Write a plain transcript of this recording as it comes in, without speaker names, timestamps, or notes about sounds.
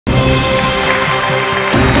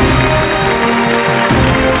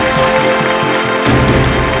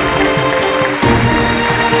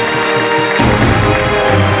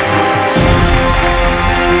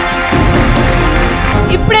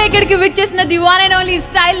ఇక్కడికి విచ్చేసిన the one and only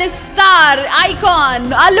stylish star icon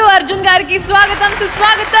Allu Arjun గారికి స్వాగతం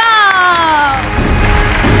సుస్వాగతం.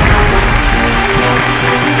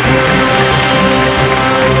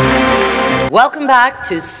 Welcome back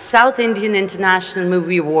to South Indian International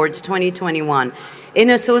Movie Awards 2021 in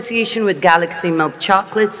association with Galaxy Milk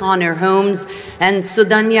Chocolates, Honor Homes and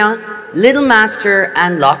Sudanya, Little Master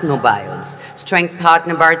and Lot Mobiles. Strength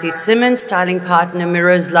partner Bharti Simmons, styling partner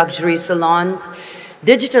Mirrors Luxury Salons,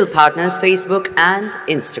 digital partners Facebook and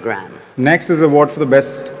Instagram. Next is the award for the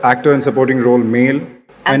best actor in supporting role male.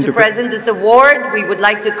 And to present this award, we would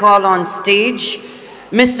like to call on stage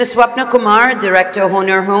Mr. Swapna Kumar, Director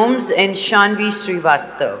Honor Homes, and Shanvi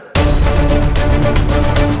Srivastav.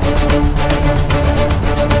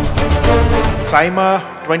 SIIMA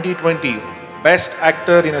 2020 Best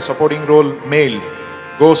Actor in a Supporting Role Male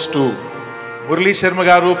goes to Murali Sharma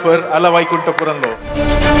garu for Vaikunthapurramulo.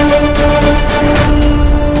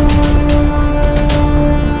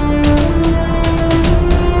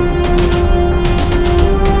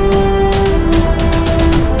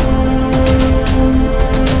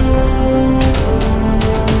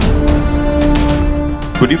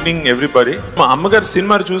 Good evening everybody. మా అమ్మగారు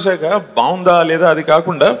cinema చూశాక బాగుందా లేదా అది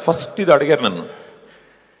కాకుండా first ఇది అడిగారు నన్ను,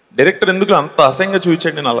 డైరెక్టర్ ఎందుకు అంత అసహ్యంగా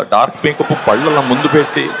చూపించండి, నేను అలా డార్క్ మేకప్ పళ్ళు అలా ముందు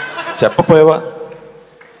పెట్టి చెప్పపోయావా?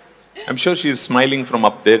 I'm sure she is smiling from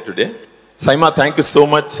up there today. SIIMA, thank you so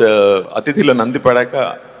much. అతిథిలో Nandi పడాక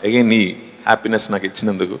again నీ హ్యాపీనెస్ నాకు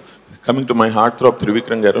ఇచ్చినందుకు. Coming to my heart థ్రోప్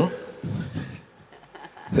Trivikram గారు,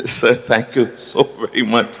 sir thank you so very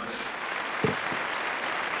much.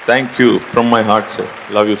 Thank you from my heart, sir.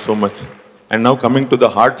 Love you so much. And now coming to the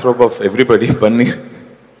heartthrob of everybody, Bunny.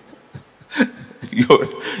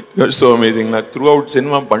 You're so amazing. Now throughout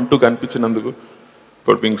cinema, Bantu kanpichinanduku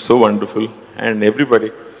for being so wonderful. And everybody,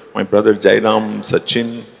 my brother Jairam, Sachin,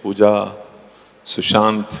 Pooja,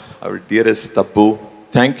 Sushant, our dearest Tapu.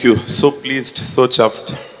 Thank you. So pleased, so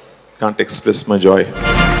chuffed. Can't express my joy.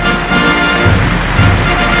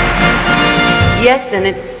 Yes, and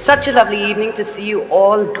it's such a lovely evening to see you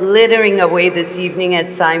all glittering away this evening at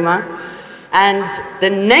SIIMA. And the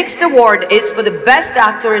next award is for the best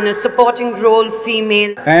actor in a supporting role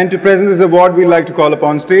female. And to present this award, we'd like to call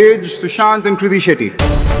upon stage Sushant and Kriti Shetty.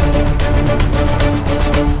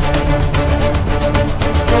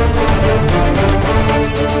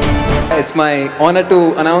 It's my honor to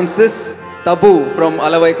announce this Tabu from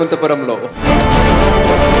Vaikunthapurramulo.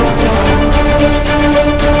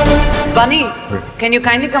 Bunny, can you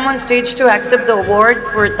kindly come on stage to accept the award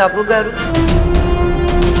for Tabu Garu?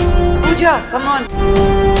 Pooja, come on.